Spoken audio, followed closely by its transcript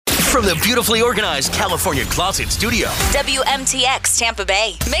From the beautifully organized California Closet Studio. WMTX Tampa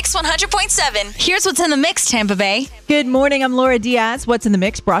Bay. Mix 100.7. Here's what's in the mix, Tampa Bay. Good morning. I'm Laura Diaz. What's in the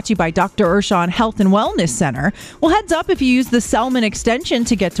mix brought to you by Dr. Urshan Health and Wellness Center. Well, heads up if you use the Selman extension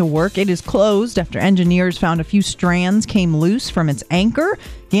to get to work. It is closed after engineers found a few strands came loose from its anchor.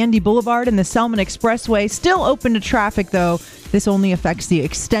 Gandy Boulevard and the Selman Expressway still open to traffic, though. This only affects the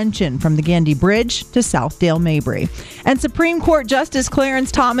extension from the Gandy Bridge to Southdale Mabry. And Supreme Court Justice Clarence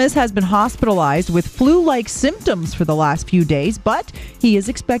Thomas has been hospitalized with flu-like symptoms for the last few days, but he is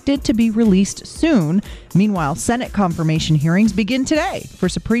expected to be released soon. Meanwhile, Senate confirmation hearings begin today for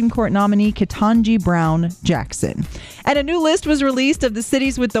Supreme Court nominee Ketanji Brown Jackson. And a new list was released of the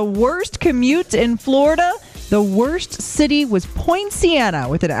cities with the worst commute in Florida. The worst city was Poinciana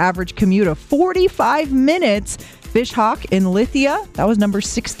with an average commute of 45 minutes. Fishhawk in Lithia, that was number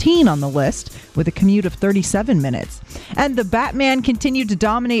 16 on the list with a commute of 37 minutes. And The Batman continued to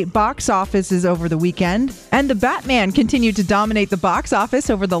dominate box offices over the weekend. And The Batman continued to dominate the box office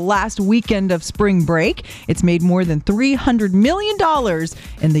over the last weekend of spring break. It's made more than $300 million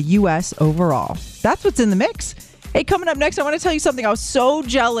in the U.S. overall. That's what's in the mix. Hey, coming up next, I want to tell you something I was so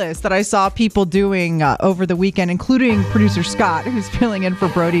jealous that I saw people doing over the weekend, including producer Scott, who's filling in for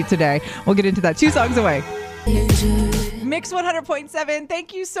Brody today. We'll get into that 2 songs away. Mix 100.7.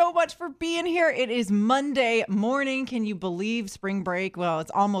 Thank you so much for being here. It is Monday morning. Can you believe spring break? Well,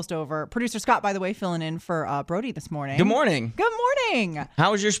 it's almost over. Producer Scott, by the way, filling in for Brody this morning. Good morning. Good morning.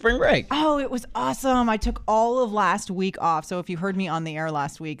 How was your spring break? Oh, it was awesome. I took all of last week off. So if you heard me on the air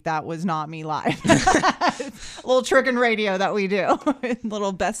last week, that was not me live. A little trick in radio that we do.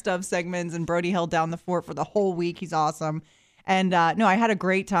 Little best of segments. And Brody held down the fort for the whole week. He's awesome. And no, I had a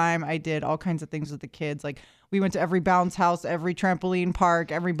great time. I did all kinds of things with the kids. Like we went to every bounce house, every trampoline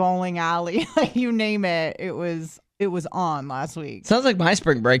park, every bowling alley, you name it. It was on last week. Sounds like my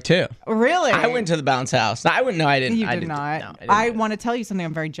spring break too. Really? I went to the bounce house. I wouldn't know. I didn't. You I did didn't, not. No, I want to tell you something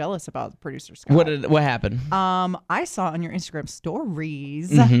I'm very jealous about, producer Scott. What happened? I saw on your Instagram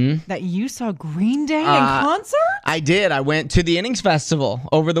stories that you saw Green Day in concert. I did. I went to the Innings Festival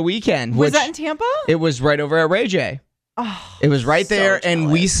over the weekend. Was that in Tampa? It was right over at Ray J. Oh, it was right there, so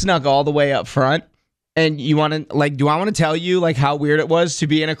and we snuck all the way up front. And you want to, do I want to tell you, how weird it was to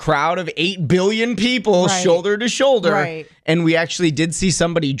be in a crowd of 8 billion people, right, shoulder to shoulder? Right. And we actually did see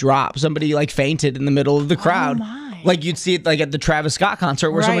somebody drop. Somebody, fainted in the middle of the crowd. Oh, my. You'd see it, at the Travis Scott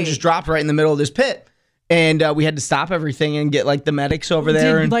concert where someone Right. just dropped right in the middle of this pit. And we had to stop everything and get, the medics over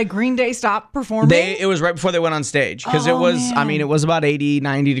there. Did, Green Day stop performing? It was right before they went on stage. Because it was, man. it was about 80,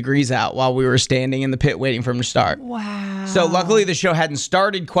 90 degrees out while we were standing in the pit waiting for them to start. Wow. So luckily the show hadn't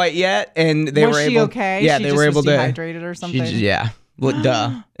started quite yet, and they was were she able. okay? Yeah, she they just were able was to. dehydrated or something. Yeah. Well,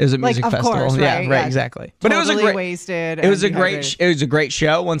 duh. It was a music of festival. course, Yeah, right, right, yeah. exactly. But Totally it was a great wasted. It was and a great. dehydrated. It was a great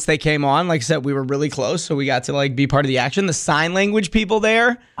show. Once they came on, like I said, we were really close, so we got to be part of the action. The sign language people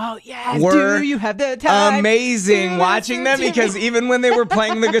there. Oh yes. Were Do you have the time? amazing to watching them listen to because me? even when they were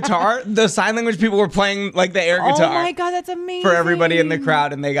playing the guitar, the sign language people were playing the air guitar. Oh my god, that's amazing. For everybody in the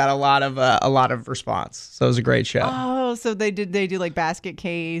crowd, and they got a lot of response. So it was a great show. Oh, so they do basket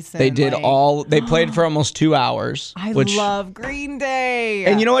case. And They did they played for almost 2 hours. I love Green Day.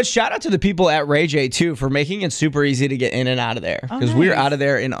 And you know what? Shout out to the people at Ray J too for making it super easy to get in and out of there. Because we were out of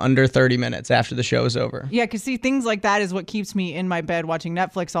there in under 30 minutes after the show was over. Yeah, because see, things like that is what keeps me in my bed watching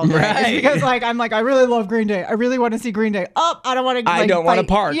Netflix all day. Right. It's because I really love Green Day. I really want to see Green Day. I don't want to. I don't want to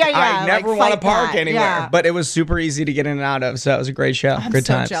park. Yeah, I never want to fight park that. anywhere. Yeah. But it was super easy to get in and out of. So it was a great show. I'm Good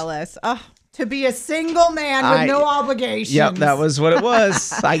so times. jealous. To be a single man with no obligations. Yep, that was what it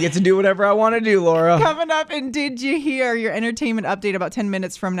was. I get to do whatever I want to do, Laura. Coming up, and did you hear your entertainment update about 10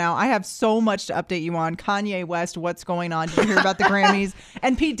 minutes from now? I have so much to update you on. Kanye West, what's going on? Did you hear about the Grammys?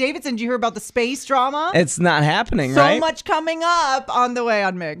 And Pete Davidson, did you hear about the space drama? It's not happening, so right? So much coming up on the way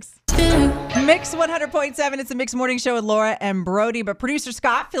on Mix. Mix 100.7. It's a Mix Morning Show with Laura and Brody, but producer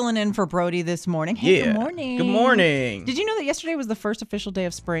Scott filling in for Brody this morning. Hey, Yeah. good morning. Good morning. Did you know that yesterday was the first official day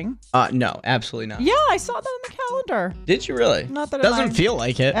of spring? No, absolutely not. Yeah, I saw that on the calendar. Did you really? Not that it doesn't lied. feel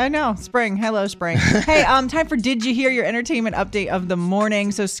like it. I know. Spring. Hello, spring. Hey, time for Did You Hear, your entertainment update of the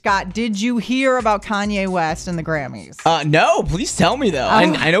morning. So, Scott, did you hear about Kanye West and the Grammys? No, please tell me, though.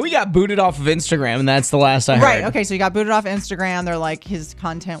 I know he got booted off of Instagram, and that's the last I heard. Right. Okay, so he got booted off Instagram. They're like, his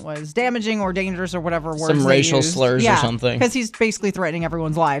content was damaging or dangerous or whatever words Some they racial used. slurs or something. Because he's basically threatening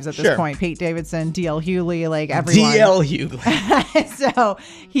everyone's lives at this Sure. point. Pete Davidson, DL Hughley, everyone. DL Hughley. So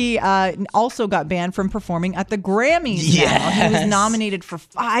he also got banned from performing at the Grammys. Yes. Now. He was nominated for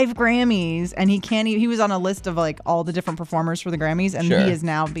 5 Grammys, and he was on a list of all the different performers for the Grammys, and Sure. he is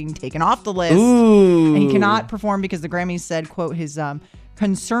now being taken off the list. Ooh. And he cannot perform because the Grammys said, quote, his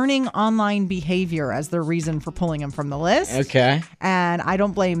concerning online behavior as their reason for pulling him from the list. Okay. And I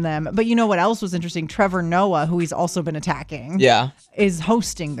don't blame them. But you know what else was interesting? Trevor Noah, who he's also been attacking, is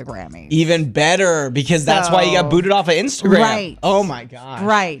hosting the Grammys. Even better, because that's why he got booted off of Instagram. Right. Oh, my God.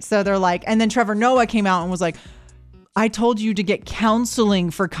 Right. So they're like, and then Trevor Noah came out and was like, I told you to get counseling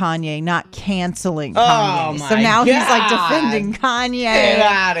for Kanye, not canceling Kanye. Oh my so now God. he's like defending Kanye. Get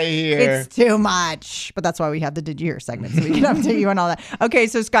out of here. It's too much. But that's why we have the Did You Hear segment, so we can update you on all that. Okay,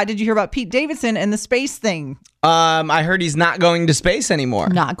 so Scott, did you hear about Pete Davidson and the space thing? I heard he's not going to space anymore.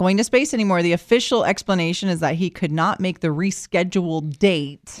 Not going to space anymore. The official explanation is that he could not make the rescheduled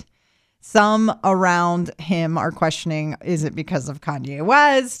date. Some around him are questioning, is it because of Kanye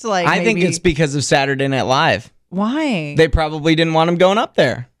West? Like, I think it's because of Saturday Night Live. Why? They probably didn't want him going up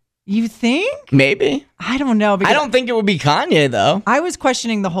there. You think? Maybe. I don't know. I don't think it would be Kanye, though. I was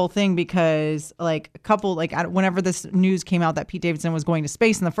questioning the whole thing because, like, whenever this news came out that Pete Davidson was going to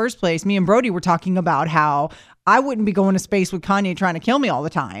space in the first place, me and Brody were talking about how I wouldn't be going to space with Kanye trying to kill me all the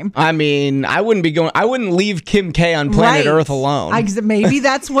time. I mean, I wouldn't leave Kim K on planet Earth alone. Maybe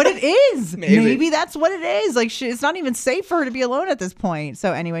that's what it is. Maybe that's what it is. Like, it's not even safe for her to be alone at this point.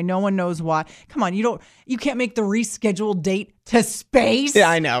 So anyway, no one knows why. Come on, you can't make the rescheduled date to space. Yeah,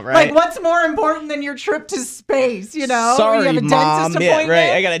 I know, right? Like, what's more important than your trip to space, you know? Sorry, you have a Mom. dentist Yeah, appointment.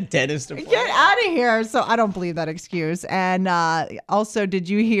 right. I got a dentist appointment. Get out of here. So I don't believe that excuse. And also, did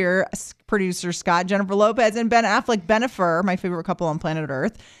you hear producer Scott, Jennifer Lopez, and Ben Affleck, Bennifer, my favorite couple on planet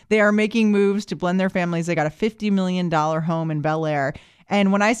Earth, they are making moves to blend their families. They got a $50 million home in Bel Air.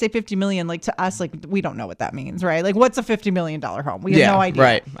 And when I say 50 million, like to us, like we don't know what that means, right? Like what's a $50 million home? We have no idea.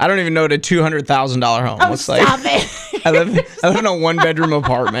 Right. I don't even know what a $200,000 home looks like. Stop it. I live in a 1-bedroom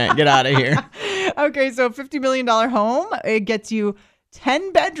apartment. Get out of here. Okay, so $50 million home, it gets you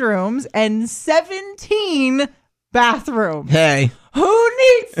 10 bedrooms and 17 bathrooms. Hey. Who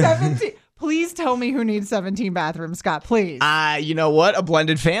needs 17? Please tell me who needs 17 bathrooms, Scott, please. You know what? A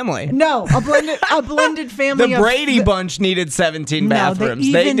blended family. No, a blended family. The Brady Bunch needed 17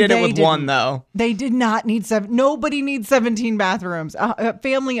 bathrooms. They did it with one, though. They did not need 7. Nobody needs 17 bathrooms. A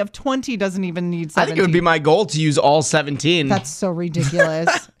family of 20 doesn't even need 17. I think it would be my goal to use all 17. That's so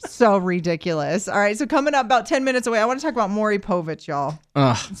ridiculous. So ridiculous. All right, so coming up about 10 minutes away, I want to talk about Maury Povich, y'all.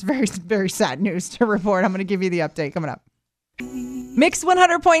 It's very, very sad news to report. I'm going to give you the update coming up. Mix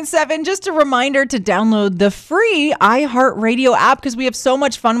 100.7, just a reminder to download the free iHeartRadio app because we have so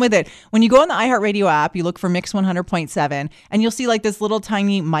much fun with it. When you go on the iHeartRadio app, you look for Mix 100.7 and you'll see like this little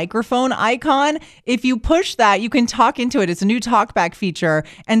tiny microphone icon. If you push that, you can talk into it. It's a new talkback feature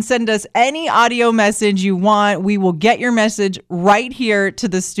and send us any audio message you want. We will get your message right here to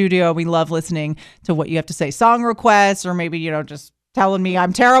the studio. We love listening to what you have to say, song requests, or maybe, just telling me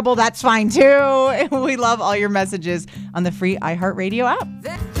I'm terrible, that's fine too. We love all your messages on the free iHeartRadio app.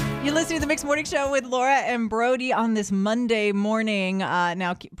 You're listening to the Mixed Morning Show with Laura and Brody on this Monday morning.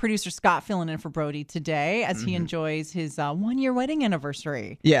 Now, producer Scott filling in for Brody today as he enjoys his 1-year wedding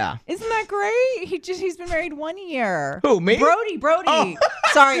anniversary. Yeah. Isn't that great? He's been married 1 year. Who, me? Brody. Oh.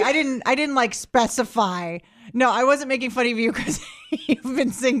 Sorry, I didn't like specify. No, I wasn't making fun of you because you've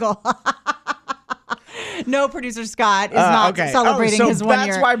been single. No, producer Scott is not celebrating his 1 year.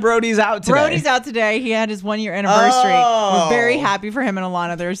 That's why Brody's out today. Brody's out today. He had his 1 year anniversary. We're very happy for him and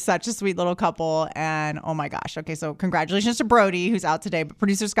Alana. They're such a sweet little couple. And oh my gosh. Okay, so congratulations to Brody, who's out today. But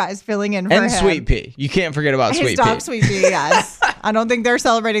producer Scott is filling in for him. And Sweet Pea. You can't forget about Sweet Pea. His dog Sweet Pea, yes. I don't think they're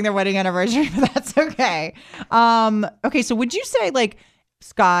celebrating their wedding anniversary, but that's okay. Okay, so would you say like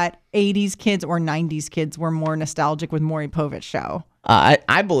Scott, 80s kids or 90s kids were more nostalgic with Maury Povich show?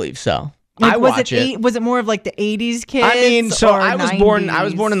 I believe so. Like, I watch it. Was it more of like the 80s kids? I mean, so I was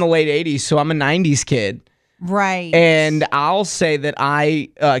 90s? born in the late 80s, so I'm a 90s kid. Right. And I'll say that I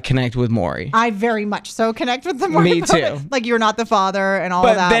connect with Maury. I very much so connect with the Maury. Me too. Like You're Not the Father and all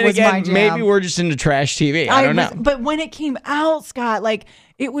but that then was again, my jam. maybe we're just into trash TV. I don't know. But when it came out, Scott, like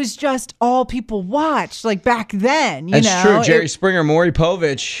it was just all people watched, like back then. That's true. Jerry Springer, Maury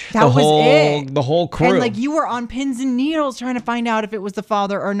Povich, the whole crew. And like you were on pins and needles trying to find out if it was the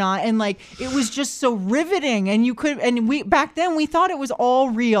father or not. And like it was just so riveting. And we back then we thought it was all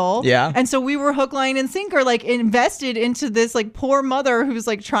real. Yeah. And so we were hook, line, and sinker, like invested into this like poor mother who's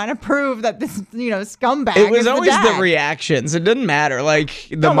like trying to prove that this, scumbag. It was always the reactions. It didn't matter. Like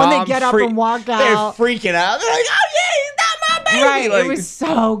the when mom they get up and walk out. They're freaking out. They're like, "Oh yeah, he's not my way. Right. Like, it was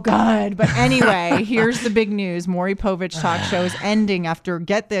so good. But anyway, here's the big news. Maury Povich talk show is ending after,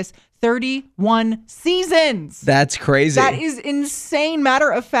 get this, 31 seasons. that's crazy. That is insane.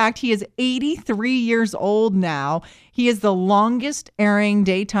 Matter of fact, he is 83 years old now. He is the longest airing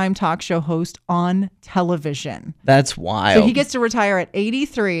daytime talk show host on television. That's wild. So he gets to retire at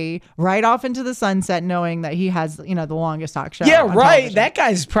 83, right off into the sunset, knowing that he has, the longest talk show. Yeah, on right. television. That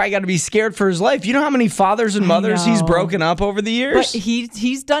guy's probably got to be scared for his life. You know how many fathers and mothers he's know. broken up over the years? But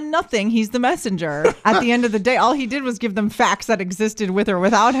he's done nothing. He's the messenger. At the end of the day, all he did was give them facts that existed with or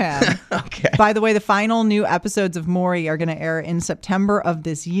without him. Okay. By the way, the final new episodes of Maury are going to air in September of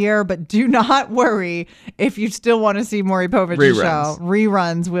this year. But do not worry if you still want to see Maury Povich's show.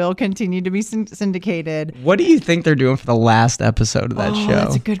 Reruns will continue to be syndicated. What do you think they're doing for the last episode of that show?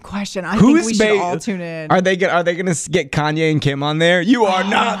 That's a good question. I think we should all tune in. Are they gonna get Kanye and Kim on there? You are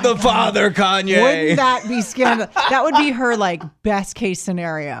not the father, Kanye. Wouldn't that be scandalous? That would be her best case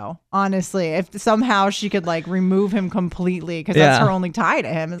scenario. Honestly, if somehow she could remove him completely, because that's her only tie to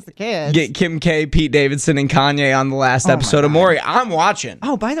him is the kids. Get Kim K, Pete Davidson, and Kanye on the last episode of Maury. I'm watching.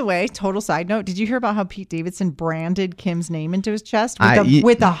 Oh, by the way, total side note: did you hear about how Pete Davidson branded Kim's name into his chest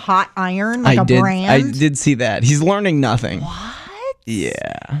with a hot iron, brand? I did see that. He's learning nothing. What?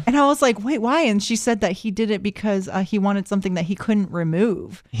 Yeah. And I was like, wait, why? And she said that he did it because he wanted something that he couldn't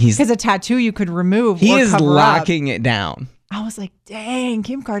remove. Because a tattoo you could remove. He or is cover locking up. it down. I was like, dang,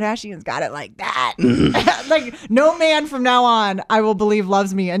 Kim Kardashian's got it like that. No man from now on, I will believe,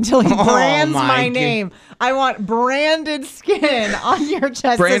 loves me until he brands my name. I want branded skin on your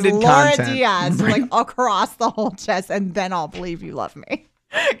chest. Branded Laura content. Diaz, across the whole chest, and then I'll believe you love me.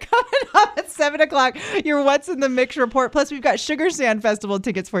 Coming up at 7 o'clock, your What's in the Mix report. Plus, we've got Sugar Sand Festival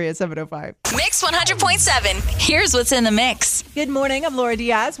tickets for you at 7:05. Mix 100.7. Here's what's in the mix. Good morning. I'm Laura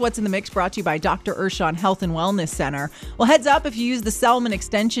Diaz. What's in the Mix brought to you by Dr. Urshon Health and Wellness Center. Well, heads up, if you use the Selman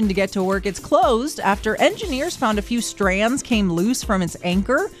extension to get to work, it's closed after engineers found a few strands came loose from its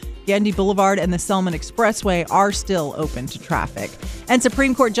anchor. Gandy Boulevard and the Selman Expressway are still open to traffic. And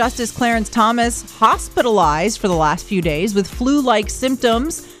Supreme Court Justice Clarence Thomas hospitalized for the last few days with flu-like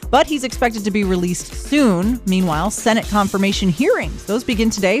symptoms, but he's expected to be released soon. Meanwhile, Senate confirmation hearings, those begin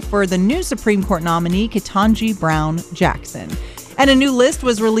today for the new Supreme Court nominee, Ketanji Brown Jackson. And a new list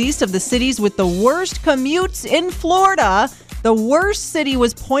was released of the cities with the worst commutes in Florida. The worst city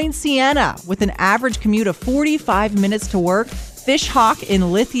was Point Siena, with an average commute of 45 minutes to work. Fishhawk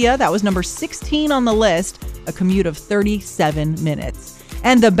in Lithia, that was number 16 on the list, a commute of 37 minutes.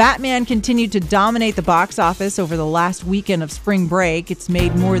 And The Batman continued to dominate the box office over the last weekend of spring break. It's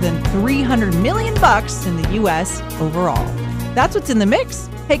made more than $300 million in the U.S. overall. That's what's in the mix.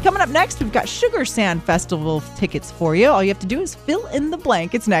 Hey, coming up next, we've got Sugar Sand Festival tickets for you. All you have to do is fill in the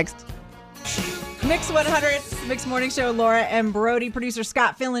blank. It's next. Mix 100, Mix Morning Show, Laura and Brody. Producer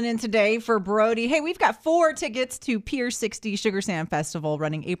Scott filling in today for Brody. Hey, we've got 4 tickets to Pier 60 Sugar Sand Festival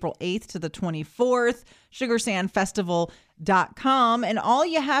running April 8th to the 24th. SugarSandFestival.com. And all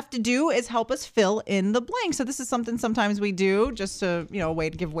you have to do is help us fill in the blank. So this is something sometimes we do just to, a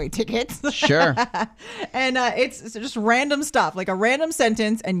way to give away tickets. Sure. And it's just random stuff, like a random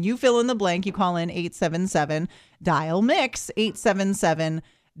sentence, and you fill in the blank. You call in 877-DIAL-MIX, 877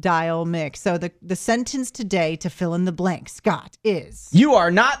 Dial Mix. So the sentence today to fill in the blank, Scott, is... You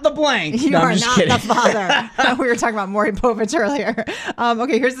are not the blank. You No, I'm are just not kidding. the father. We were talking about Maury Povich earlier.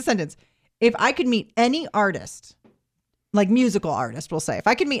 Okay, here's the sentence. If I could meet any artist, like musical artist, we'll say. If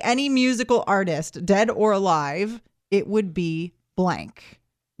I could meet any musical artist, dead or alive, it would be blank.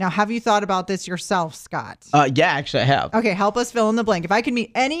 Now, have you thought about this yourself, Scott? Yeah, actually I have. Okay, help us fill in the blank. If I could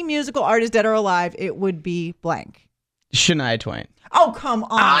meet any musical artist, dead or alive, it would be blank. Shania Twain. Oh, come on.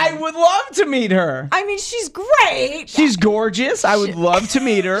 I would love to meet her. I mean, she's great. She's gorgeous. I would love to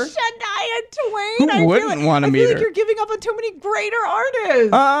meet her. Shania Twain. Who wouldn't want to meet I feel her? like you're giving up on too many greater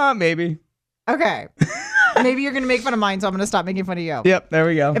artists. Maybe. Okay. Maybe you're going to make fun of mine, so I'm going to stop making fun of you. Yep, there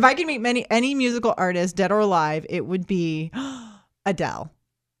we go. If I could meet any musical artist, dead or alive, it would be Adele.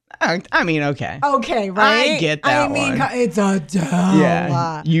 I mean, okay. Okay, right? I get that one. It's Adele.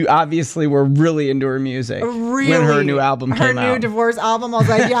 Yeah, you obviously were really into her music Really? when her new album came out. Her new divorce album. I was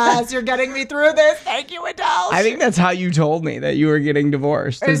like, yes, you're getting me through this. Thank you, Adele. I think that's how you told me that you were getting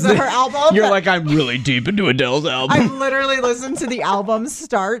divorced. Is it her album? You're like, I'm really deep into Adele's album. I've literally listened to the album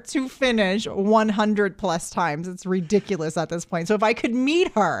start to finish 100 plus times. It's ridiculous at this point. So if I could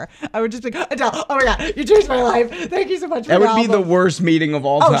meet her, I would just be like, Adele, oh my God, you changed my life. Thank you so much for that the would be album. the worst meeting of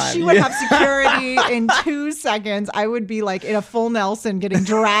all time. She would have security in 2 seconds. I would be like in a full Nelson getting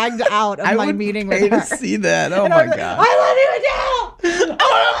dragged out of my meeting with her. to see that. Oh And I my was like, God. I love you, Adele. I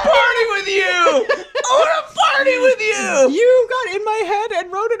want to party with you. want to party with you. You got in my head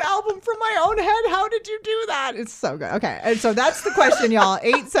and wrote an album from my own head. How did you do that? It's so good. Okay. And so that's the question, y'all.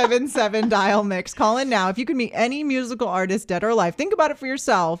 877 dial mix. Call in now. If you could meet any musical artist, dead or alive, think about it for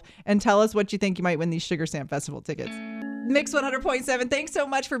yourself and tell us what you think you might win these Sugar Sam Festival tickets. Mix 100.7. Thanks so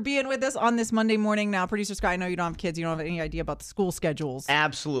much for being with us on this Monday morning. Now, Producer Scott, I know you don't have kids. You don't have any idea about the school schedules.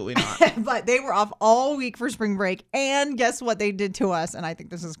 Absolutely not. But they were off all week for spring break. And guess what they did to us? And I think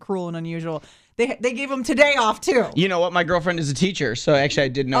this is cruel and unusual. They gave them today off, too. You know what? My girlfriend is a teacher. So actually, I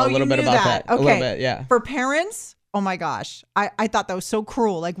did know a little bit about that. Okay. A little bit, yeah. For parents, oh my gosh. I thought that was so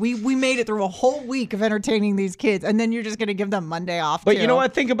cruel. Like, we made it through a whole week of entertaining these kids. And then you're just going to give them Monday off, But too. you know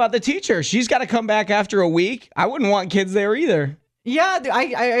what? Think about the teacher. She's got to come back after a week. I wouldn't want kids there either. Yeah,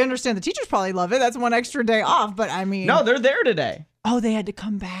 I understand the teachers probably love it. That's one extra day off. But I mean. No, they're there today. Oh, they had to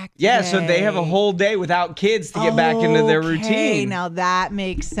come back today. Yeah, so they have a whole day without kids to get back into their Okay, routine. now that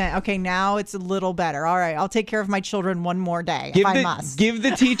makes sense. Okay, now it's a little better. All right, I'll take care of my children one more day if I must. Give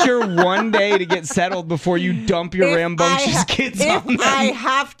the teacher one day to get settled before you dump your rambunctious kids on them. If I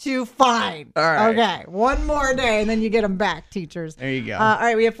have to, fine. All right. Okay, one more day, and then you get them back, teachers. There you go. All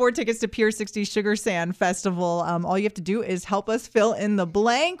right, we have 4 tickets to Pier 60 Sugar Sand Festival. All you have to do is help us fill in the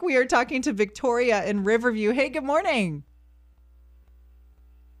blank. We are talking to Victoria in Riverview. Hey, good morning.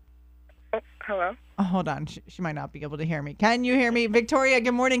 Hello? Oh, hold on. She might not be able to hear me. Can you hear me? Victoria,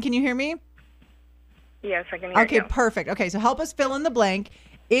 good morning. Can you hear me? Yes, I can hear you. Okay, perfect. Okay, so help us fill in the blank.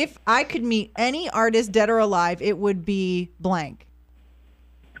 If I could meet any artist, dead or alive, it would be blank.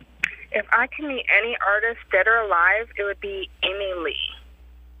 If I could meet any artist, dead or alive, it would be Amy Lee.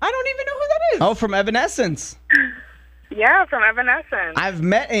 I don't even know who that is. Oh, from Evanescence. Yeah, from Evanescence. I've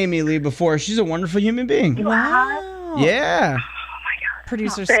met Amy Lee before. She's a wonderful human being. Wow. Yeah.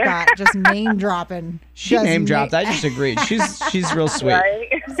 Producer Scott just name dropping. She name dropped. I just agreed. She's real sweet. Right?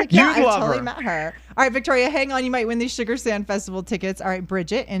 He's like, yeah, You I love totally her. met her. All right, Victoria, hang on. You might win these Sugar Sand Festival tickets. All right,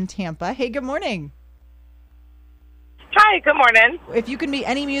 Bridget in Tampa. Hey, good morning. Hi, good morning. If you could meet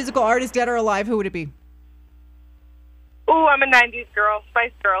any musical artist, dead or alive, who would it be? Ooh, I'm a 90s girl,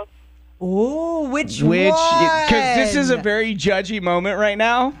 Spice Girls. Oh, which one? Because this is a very judgy moment right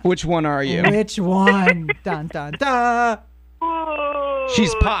now. Which one are you? Which one? Dun, dun, dun. Ooh,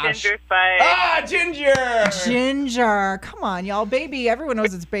 She's posh. Ginger Spice. Ah, Ginger. Ginger. Come on, y'all. Baby. Everyone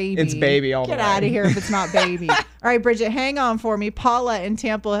knows it's baby. It's baby all the Get way. out of here if it's not baby. All right, Bridget, hang on for me. Paula in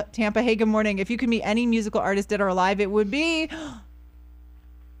Tampa. Hey, good morning. If you could meet any musical artist, dead or alive, it would be...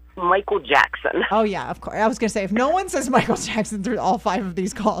 Michael Jackson. Oh, yeah, of course. I was going to say, if no one says Michael Jackson through all 5 of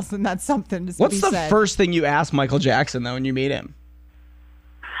these calls, then that's something to What's be the said. first thing you ask Michael Jackson, though, when you meet him?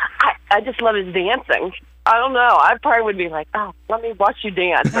 I just love his dancing. I don't know. I probably would be like, oh, let me watch you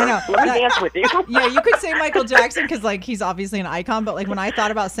dance. I know. Let me dance with you. Yeah, you could say Michael Jackson because, like, he's obviously an icon. But, like, when I thought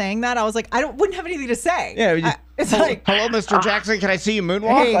about saying that, I was like, wouldn't have anything to say. Yeah, we just, it's like, hello, Mr. Jackson. Can I see you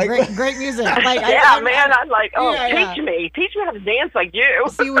moonwalk? hey, Like- great music. Like, Yeah, man. I'm like, oh, Yeah, teach me. Teach me how to dance like you.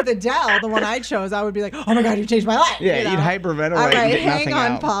 See, with Adele, the one I chose, I would be like, oh my God, you changed my life. Yeah, you know? you'd hyperventilate All and right, get hang nothing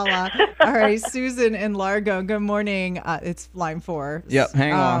on, out. Paula. All right, Susan in Largo. Good morning. It's line 4. Yep,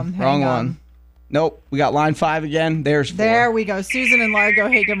 hang on. hang Wrong on. one. Nope, we got line 5 again. There's 4. There we go. Susan in Largo.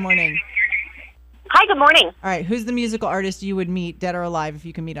 Hey, good morning. Hi, good morning. All right, who's the musical artist you would meet, dead or alive, if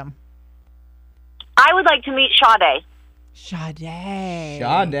you can meet him? I would like to meet Sade. Sade.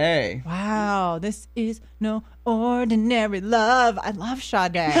 Sade. Wow, this is no ordinary love. I love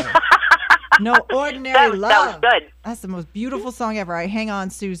Sade. No ordinary love. That was good. That's the most beautiful song ever. All right, hang on,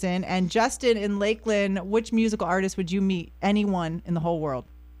 Susan. And Justin in Lakeland, which musical artist would you meet? Anyone in the whole world?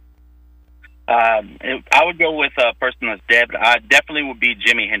 I would go with a person that's dead, but I definitely would be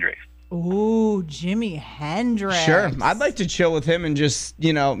Jimi Hendrix. Ooh, Jimi Hendrix. Sure. I'd like to chill with him and just,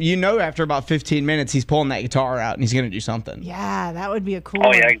 after about 15 minutes, he's pulling that guitar out and he's going to do something. Yeah, that would be a cool Oh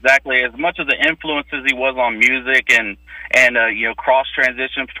one. yeah, exactly. As much of the influences he was on music and cross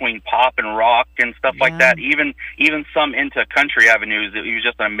transition between pop and rock and stuff like that, even some into country avenues. He was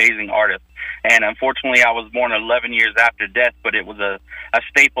just an amazing artist. And unfortunately, I was born 11 years after death, but it was a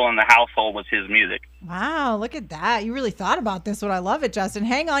staple in the household was his music. Wow, look at that. You really thought about this one. I love it, Justin.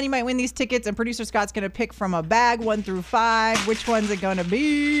 Hang on, you might win these tickets, and producer Scott's going to pick from a bag 1 through 5. Which one's it going to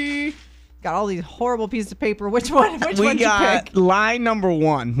be? Got all these horrible pieces of paper. Which one? Which We one you got pick? line number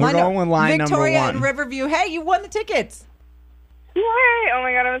 1. We're going with line Victoria number 1. in Riverview. Hey, you won the tickets. Yay! Oh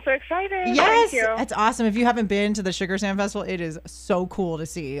my God, I'm so excited. Yes, Thank you. that's awesome. If you haven't been to the Sugar Sand Festival, it is so cool to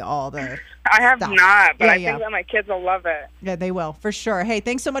see all the I have stuff. not, but Yeah, I yeah. think that my kids will love it. Yeah, they will, for sure. Hey,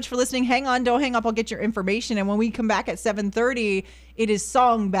 thanks so much for listening. Hang on, don't hang up. I'll get your information. And when we come back at 7:30, it is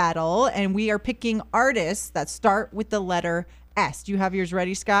Song Battle, and we are picking artists that start with the letter S. Do you have yours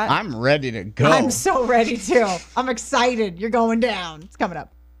ready, Scott? I'm ready to go. I'm so ready too. I'm excited. You're going down. It's coming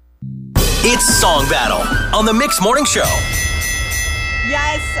up. It's Song Battle on the Mix Morning Show.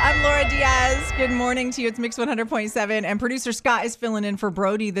 Yes, I'm Laura Diaz. Good morning to you. It's Mix 100.7. And producer Scott is filling in for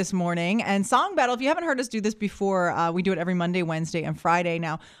Brody this morning. And Song Battle, if you haven't heard us do this before, we do it every Monday, Wednesday, and Friday.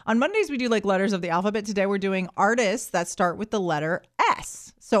 Now, on Mondays, we do like letters of the alphabet. Today, we're doing artists that start with the letter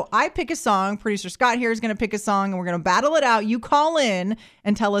S. So I pick a song. Producer Scott here is going to pick a song, and we're going to battle it out. You call in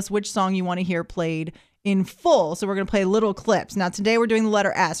and tell us which song you want to hear played in full. So we're going to play little clips. Now, today we're doing the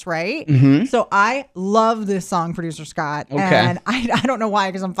letter S, right? Mm-hmm. So I love this song, Producer Scott. Okay. And I don't know why,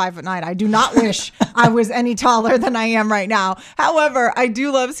 because I'm 5'9". I do not wish I was any taller than I am right now. However, I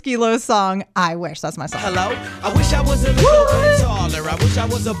do love Skilo's song, I Wish. That's my song. Hello? I wish I was a little bit taller. I wish I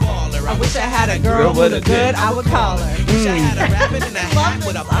was a baller. I wish I had a girl with a good, I would call her. Wish I had a rabbit in a hat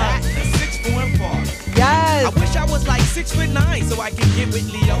with a bat and 6'4" baller. Yes. I wish I was like 6'9" so I could get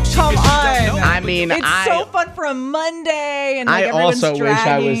with Leo. Come on. I mean, It's so fun for a Monday. And like I also wish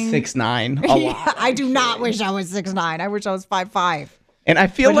I was dragging. 6'9". A lot. Yeah, I do not wish I was 6'9". I wish I was 5'5". And I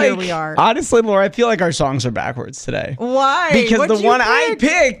feel But like, here we are. honestly, Laura, I feel like our songs are backwards today. Why? Because What'd the you one I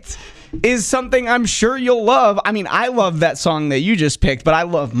pick? picked is something I'm sure you'll love. I mean, I love that song that you just picked, but I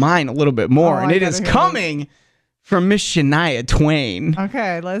love mine a little bit more. Oh, and I it is gotta hear coming from Miss Shania Twain.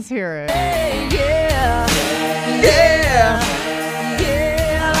 Okay, let's hear it. Yeah.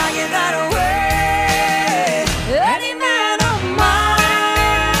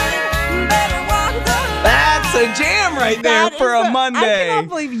 That's a jam right there That for is a Monday. I cannot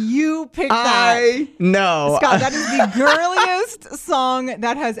believe you picked that. I know. Scott, that is the girliest song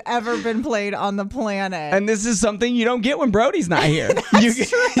that has ever been played on the planet. And this is something you don't get when Brody's not here. you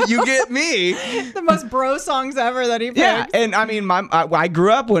get me. The most bro songs ever that he picked. Yeah, and I mean, I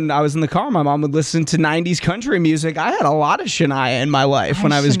grew up when I was in the car. My mom would listen to 90s country music. I had a lot of Shania in my life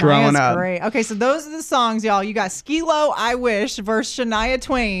when I was growing up. Great. Okay, so those are the songs, y'all. You got Skilo, I Wish, versus Shania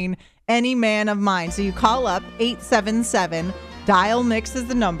Twain, Any Man of Mine. So you call up 877, dial Mix is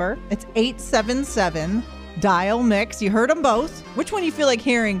the number. It's 877, dial Mix. You heard them both. Which one you feel like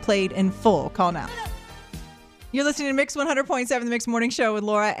hearing played in full? Call now. You're listening to Mix 100.7, the Mix Morning Show with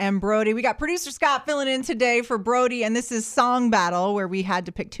Laura and Brody. We got producer Scott filling in today for Brody, and this is Song Battle, where we had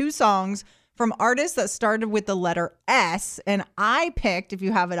to pick two songs from artists that started with the letter S. And I picked, if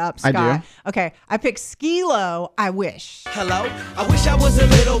you have it up, Scott. I do. Okay, I picked Skilo, I Wish. Hello? I wish I was a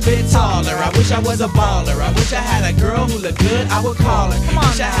little bit taller. I wish I was a baller. I wish I had a girl who looked good, I would call her. Come on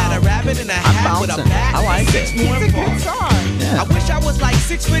wish I now. had a rabbit in a hat with a bouncing. bat I like and it. 6'4" It's a good baller. song. Yeah. I wish I was like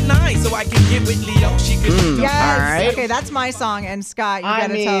 6'9" so I could get with Leo. She could Yes. All right. Okay, that's my song. And Scott, you I got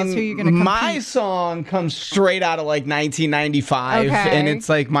to mean, tell us who you're going to compete. my song comes straight out of like 1995, Okay. and it's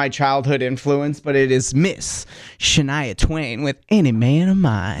like my childhood influence, but it is Miss Shania Twain with Any Man of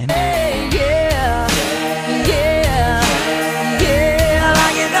Mine.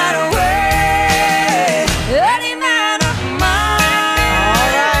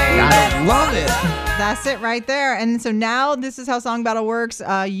 I love it. That's it right there. And so now this is how Song Battle works.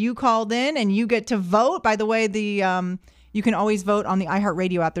 You called in and you get to vote. By the way, you can always vote on the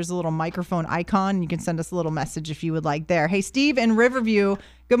iHeartRadio app. There's a little microphone icon. You can send us a little message if you would like there. Hey, Steve in Riverview.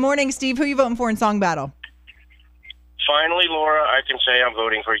 Good morning, Steve. Who are you voting for in Song Battle? Finally, Laura, I can say I'm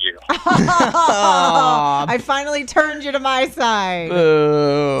voting for you. I finally turned you to my side.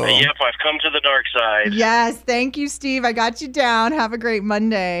 Boo. Yep, I've come to the dark side. Yes, thank you, Steve. I got you down. Have a great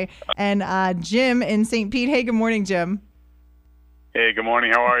Monday. And Jim in St. Pete. Hey, good morning, Jim. Hey, good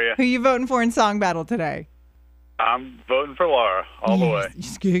morning. How are you? Who you voting for in Song Battle today? I'm voting for Laura all the way.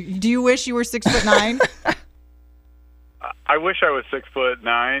 Do you wish you were 6'9"? I wish I was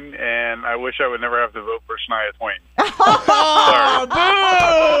 6'9", and I wish I would never have to vote for Shania Twain.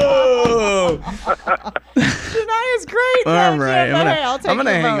 Shania's great. All right, Jim. I'll take I'm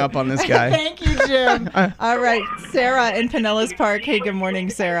gonna your hang vote. up on this guy. Thank you, Jim. All right, Sarah in Pinellas Park. Hey, good morning,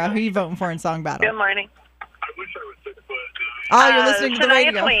 Sarah. Who you voting for in Song Battle? Good morning. Oh, you're listening to the Shania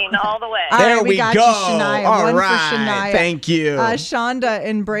radio. Twain, all the way. All There right, we got go. You, Shania. All One right. for Shania. Thank you. Shonda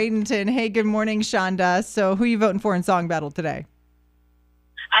in Bradenton. Hey, good morning, Shonda. So who you voting for in Song Battle today?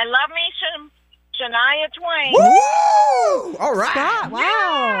 I love me Shania Twain. Woo! All right. Scott,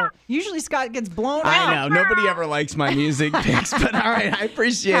 wow. Usually Scott gets blown out. I know. Nobody ever likes my music picks, but all right. I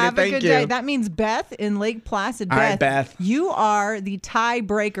appreciate Have it. Thank a good you. day. That means Beth in Lake Placid. All right, Beth. You are the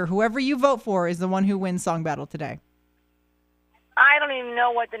tiebreaker. Whoever you vote for is the one who wins Song Battle today. I don't even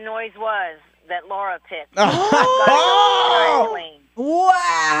know what the noise was that Laura picked. Oh!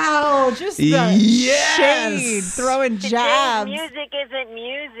 Wow. Just the Yes. shade, throwing Today's jabs. music isn't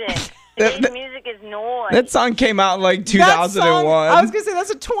music. Today's music is noise. That song came out in like 2001. I was going to say, that's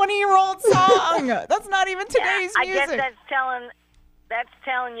a 20-year-old song. That's not even today's I music. guess that's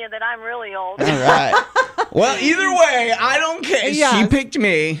telling you that I'm really old. All right. Well, either way, I don't care. Yes. She picked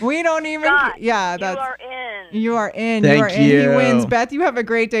me. We don't even. Scott, yeah, you are in. You are in. Thank you are in. you. He wins. Beth, you have a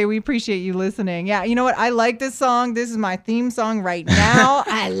great day. We appreciate you listening. Yeah, you know what? I like this song. This is my theme song right now.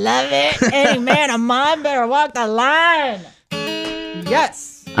 I love it. Any man of mine better walk the line.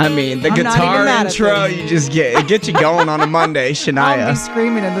 Yes. I mean, the I'm not guitar even mad at intro, this. you just get you going on a Monday, I'll be Shania.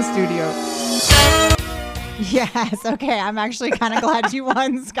 screaming in the studio. Yes. Okay. I'm actually kind of glad you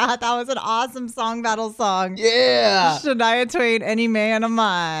won, Scott. That was an awesome song battle song. Yeah. Shania Twain, Any Man of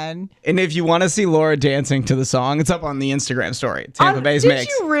Mine. And if you want to see Laura dancing to the song, it's up on the Instagram story. Tampa Bay's Mix. Did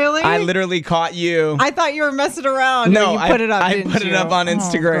you really? I literally caught you. I thought you were messing around. No, when you put it up. I didn't put it you? up on Oh,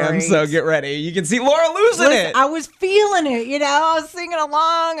 Instagram, great. so get ready. You can see Laura losing Listen, it. I was feeling it, you know. I was singing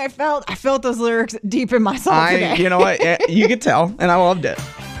along. I felt those lyrics deep in my soul today. You know what? You could tell, and I loved it.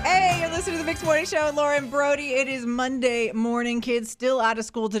 Hey, you're listening to the Mixed Morning Show with Laura and Brody. It is Monday morning. Kids still out of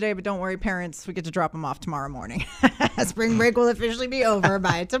school today, but don't worry, parents. We get to drop them off tomorrow morning. Spring break will officially be over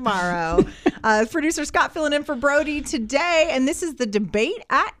by tomorrow. Producer Scott filling in for Brody today, and this is the debate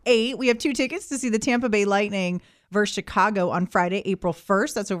at 8. We have 2 tickets to see the Tampa Bay Lightning versus Chicago on Friday, April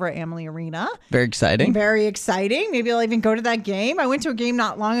 1st. That's over at Amalie Arena. Very exciting. Very exciting. Maybe I'll even go to that game. I went to a game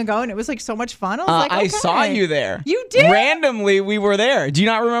not long ago, and it was like so much fun. I was like, okay. I saw you there. You did? Randomly, we were there. Do you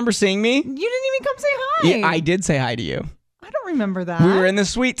not remember seeing me? You didn't even come say hi. Yeah, I did say hi to you. I don't remember that. We were in the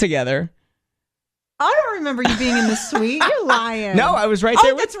suite together. I don't remember you being in the suite. You're lying. No, I was right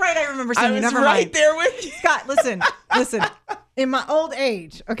there. That's right. I remember seeing I you. was Never right mind. there with you. Scott, listen. In my old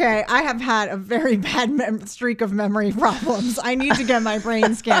age, okay, I have had a very bad streak of memory problems. I need to get my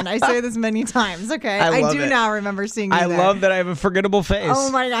brain scanned. I say this many times, okay? I love do it. now remember seeing you I there. love that I have a forgettable face. Oh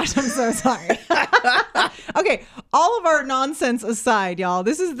my gosh, I'm so sorry. Okay, all of our nonsense aside, y'all,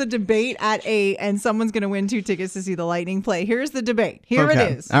 this is the debate at 8, and someone's going to win 2 tickets to see the Lightning play. Here's the debate. Here Okay.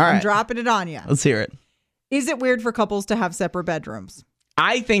 it is. All right. I'm dropping it on you. Let's hear it. Is it weird for couples to have separate bedrooms?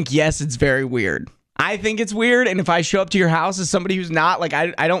 I think, yes, it's very weird. I think it's weird. And if I show up to your house as somebody who's not, like,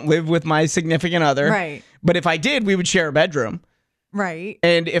 I don't live with my significant other. Right. But if I did, we would share a bedroom. Right.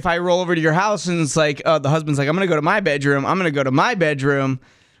 And if I roll over to your house and it's like, the husband's like, I'm going to go to my bedroom. I'm going to go to my bedroom.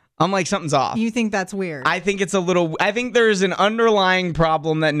 I'm like, something's off. You think that's weird? I think there's an underlying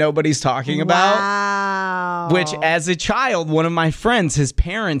problem that nobody's talking about. Wow. Which, as a child, one of my friends, his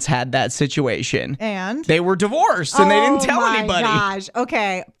parents had that situation. And? They were divorced and they didn't tell anybody. Oh my gosh.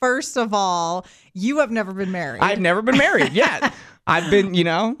 Okay. First of all, you have never been married. I've never been married yet. I've been,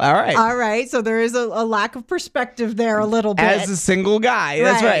 all right. All right. So there is a lack of perspective there a little bit. As a single guy.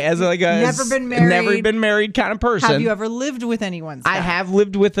 That's right. As like a never been married kind of person. Have you ever lived with anyone? Scott? I have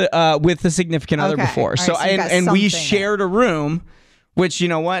lived with a significant other before. All right, so and we shared a room, which, you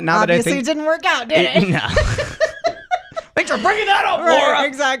know what? Now Obviously that I think it didn't work out, did it? No. Thanks for bringing that up, Laura. Right,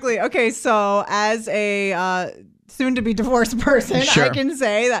 exactly. Okay, so as a soon-to-be divorced person, Sure. I can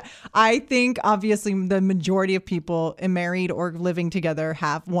say that I think obviously the majority of people married or living together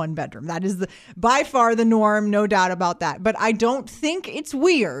have one bedroom. That is by far the norm, no doubt about that. But I don't think it's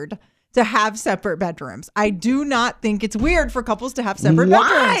weird to have separate bedrooms. I do not think it's weird for couples to have separate bedrooms.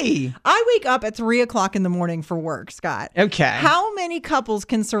 Why? I wake up at 3:00 in the morning for work, Scott. Okay. How many couples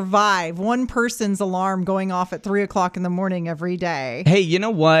can survive one person's alarm going off at 3:00 in the morning every day? Hey, you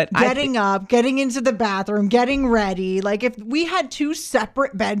know what? Getting up, getting into the bathroom, getting ready. Like if we had 2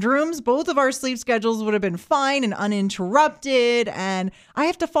 separate bedrooms, both of our sleep schedules would have been fine and uninterrupted. And I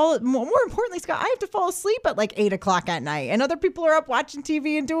have to fall, more importantly, Scott, I have to fall asleep at like 8:00 at night. And other people are up watching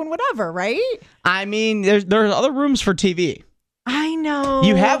TV and doing whatever, right? I mean, there's other rooms for TV. I know.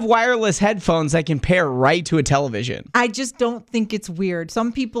 You have wireless headphones that can pair right to a television. I just don't think it's weird.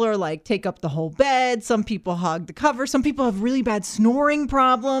 Some people are like, take up the whole bed. Some people hug the cover. Some people have really bad snoring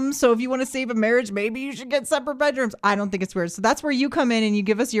problems. So if you want to save a marriage, maybe you should get separate bedrooms. I don't think it's weird. So that's where you come in and you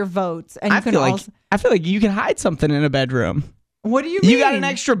give us your votes. And I feel like you can hide something in a bedroom. What do you mean? You got an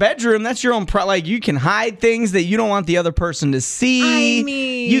extra bedroom. That's your own. Like you can hide things that you don't want the other person to see. I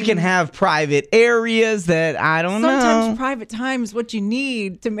mean, you can have private areas that I don't know. Sometimes private time is what you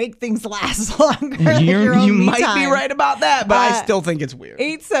need to make things last longer. You might be right about that, but I still think it's weird.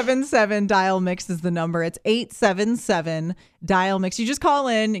 877 Dial Mix is the number. It's 877 Dial Mix. You just call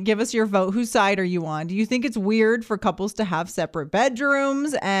in, give us your vote. Whose side are you on? Do you think it's weird for couples to have separate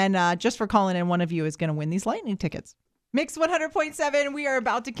bedrooms? And just for calling in, one of you is going to win these Lightning tickets. Mix 100.7, we are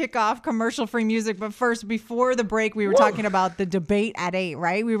about to kick off commercial-free music. But first, before the break, we were talking about the debate at 8,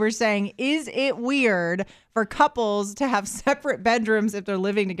 right? We were saying, is it weird for couples to have separate bedrooms if they're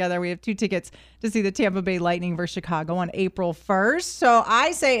living together? We have 2 tickets to see the Tampa Bay Lightning versus Chicago on April 1st. So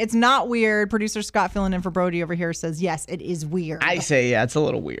I say it's not weird. Producer Scott filling in for Brody over here says, yes, it is weird. I say, yeah, it's a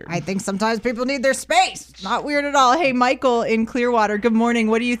little weird. I think sometimes people need their space. Not weird at all. Hey, Michael in Clearwater, good morning.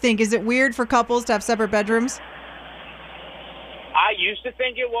 What do you think? Is it weird for couples to have separate bedrooms? I used to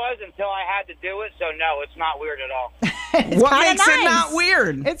think it was until I had to do it, so no, it's not weird at all. What makes it not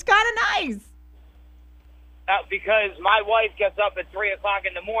weird? It's kind of nice. Because my wife gets up at 3 o'clock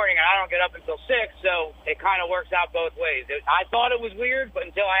in the morning, and I don't get up until 6, so it kind of works out both ways. I thought it was weird, but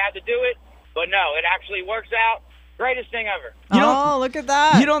until I had to do it, but no, it actually works out. Greatest thing ever. Oh, look at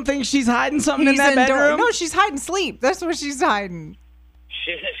that. You don't think she's hiding something in that bedroom? No, she's hiding sleep. That's what she's hiding.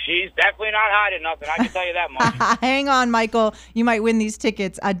 She's definitely not hiding nothing. I can tell you that much. Hang on, Michael. You might win these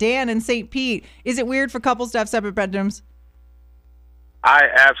tickets. Dan in St. Pete. Is it weird for couples to have separate bedrooms? I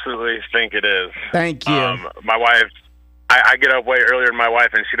absolutely think it is. Thank you. My wife, I get up way earlier than my wife,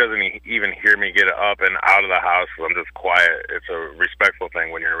 and she doesn't even hear me get up and out of the house. So I'm just quiet. It's a respectful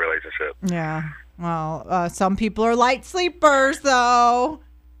thing when you're in a relationship. Yeah. Well, some people are light sleepers, though.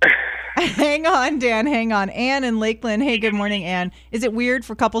 Hang on, Dan. Hang on. Ann in Lakeland. Hey, good morning, Ann. Is it weird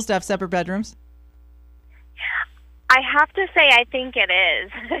for couples to have separate bedrooms? I have to say I think it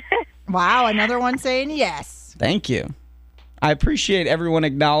is. Wow, another one saying yes. Thank you. I appreciate everyone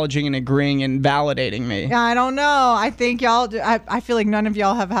acknowledging and agreeing and validating me. Yeah, I don't know. I think y'all do. I feel like none of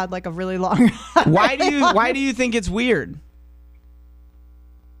y'all have had like a really long Why do you think it's weird?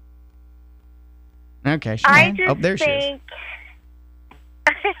 Okay, I just there she is. think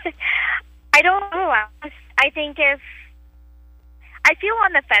I don't know. I think I feel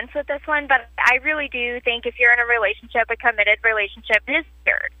on the fence with this one, but I really do think if you're in a relationship, a committed relationship, it is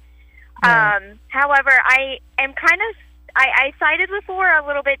weird. Right. However, I am I sided with Laura a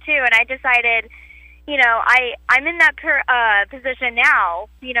little bit too, and I decided, I'm in that position now.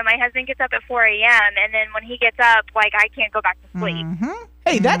 My husband gets up at 4 a.m., and then when he gets up, like, I can't go back to sleep. Mm-hmm.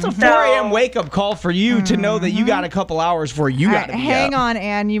 Hey, that's a 4 a.m. wake-up call for you to know that you got a couple hours before you got to be Hang up. on,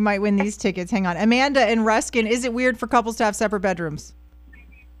 Ann. You might win these tickets. Hang on. Amanda in Ruskin, is it weird for couples to have separate bedrooms?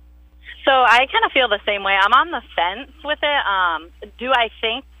 So I kind of feel the same way. I'm on the fence with it. Do I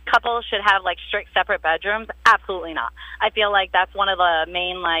think couples should have like strict separate bedrooms? Absolutely not. I feel like that's one of the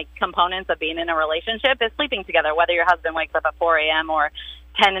main components of being in a relationship is sleeping together, whether your husband wakes up at 4 a.m. or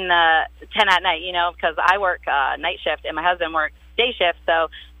 10 at night, because I work night shift and my husband works day shift, so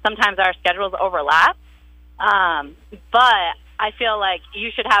sometimes our schedules overlap. But I feel like you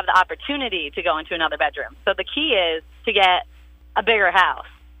should have the opportunity to go into another bedroom. So the key is to get a bigger house.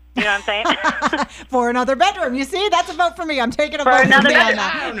 You know what I'm saying? For another bedroom. You see, that's a vote for me. I'm taking a vote for another bedroom.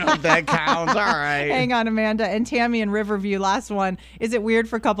 I don't know if that counts. All right. Hang on, Amanda. And Tammy in Riverview, last one. Is it weird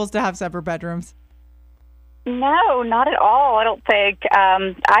for couples to have separate bedrooms? No, not at all, I don't think.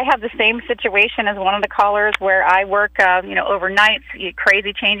 I have the same situation as one of the callers where I work, overnights,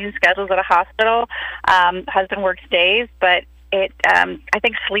 crazy changing schedules at a hospital. Husband works days, but I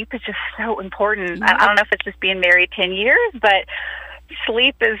think sleep is just so important. I don't know if it's just being married 10 years, but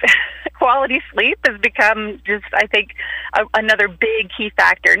quality sleep has become just, I think, another big key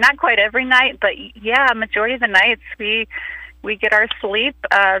factor. Not quite every night, but yeah, majority of the nights we get our sleep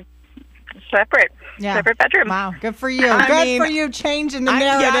separate bedroom. Wow, good for you. Good for you changing the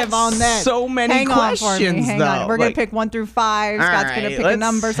narrative on this. So many questions, Hang on. We're going to pick 1 through 5. Scott's going to pick a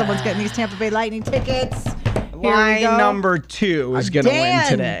number. Someone's getting these Tampa Bay Lightning tickets. Line number 2 is going to win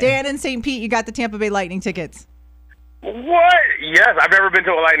today. Dan in St. Pete, you got the Tampa Bay Lightning tickets. What? Yes, I've never been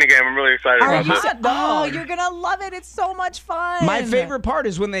to a Lightning game. I'm really excited about this. Oh, you're going to love it. It's so much fun. My favorite part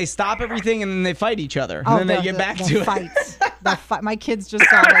is when they stop everything and then they fight each other. And then they get back to it. My kids just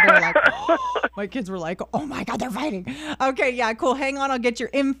saw it. They were like, my kids were like, oh my God, they're fighting. Okay, yeah, cool. Hang on. I'll get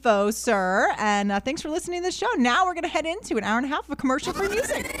your info, sir. And thanks for listening to the show. Now we're going to head into an hour and a half of commercial-free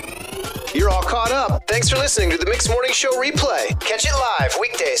music. You're all caught up. Thanks for listening to the Mix Morning Show replay. Catch it live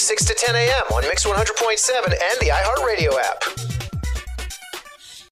weekdays 6 to 10 a.m. on Mix 100.7 and the iHeartRadio app.